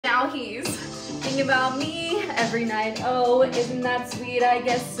now he's thinking about me every night. Oh, isn't that sweet? I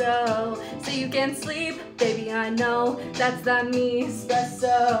guess so. So you can't sleep, baby, I know. That's that me,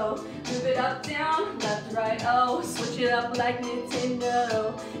 espresso. Move it up, down, left, right, oh. Switch it up like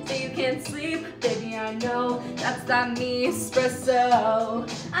Nintendo. So you can't sleep, baby, I know. That's that me, espresso.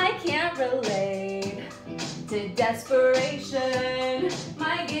 I can't relate to desperation.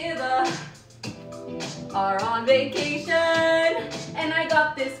 My giver are on vacation, and I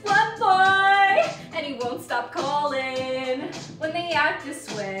got this one boy, and he won't stop calling when they act this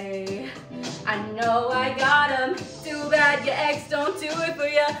way. I know I got him. Too bad your ex don't do it for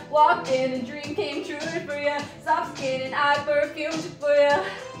ya. Walked in and dream came true for ya. Soft skin and eye perfumed it for ya.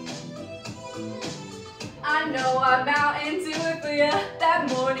 I know I'm out into it for ya. That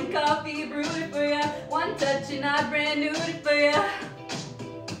morning coffee brewed it for ya. One touch and I brand new it for ya.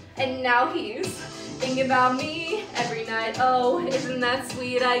 And now he's thinking about me every night. Oh, isn't that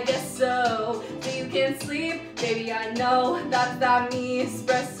sweet? I guess so. So you can't sleep, baby, I know. That's that me,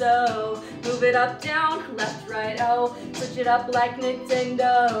 espresso. Move it up, down, left, right, oh. Switch it up like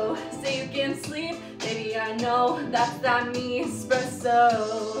Nintendo. So you can't sleep, baby, I know. That's that me,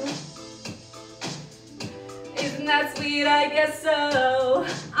 espresso. Isn't that sweet? I guess so.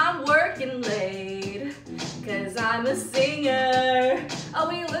 I'm working late, 'cause I'm a singer. Oh,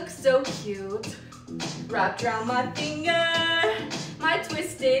 he looks so cute, wrapped around my finger. My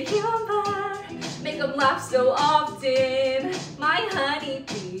twisted humor make him laugh so often. My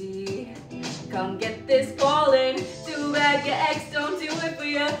honeybee, come get this calling. Too bad your ex don't do it for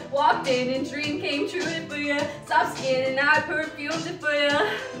ya. Walked in and dream came true it for ya. Soft skin and I perfumed it for ya.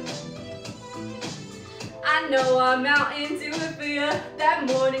 I know I'm out into it for ya. That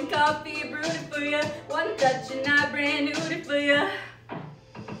morning coffee brewed it for ya. One touch and I brand new it for ya.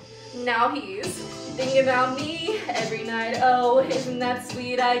 Now he's thinking about me every night. Oh, isn't that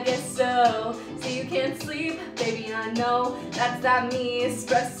sweet? I guess so. So you can't sleep, baby, I know. That's that me,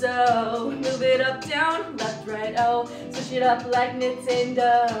 espresso. Move it up, down, left, right, oh. Switch it up like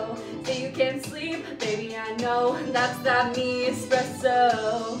Nintendo. So you can't sleep, baby, I know. That's that me,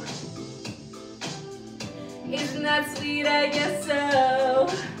 espresso. Isn't that sweet? I guess so.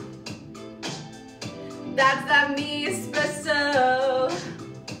 That's that me, espresso.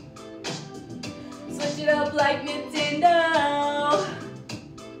 Switch it up like Nintendo.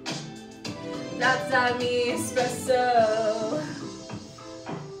 That's that me, espresso.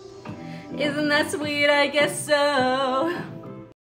 Isn't that sweet? I guess so.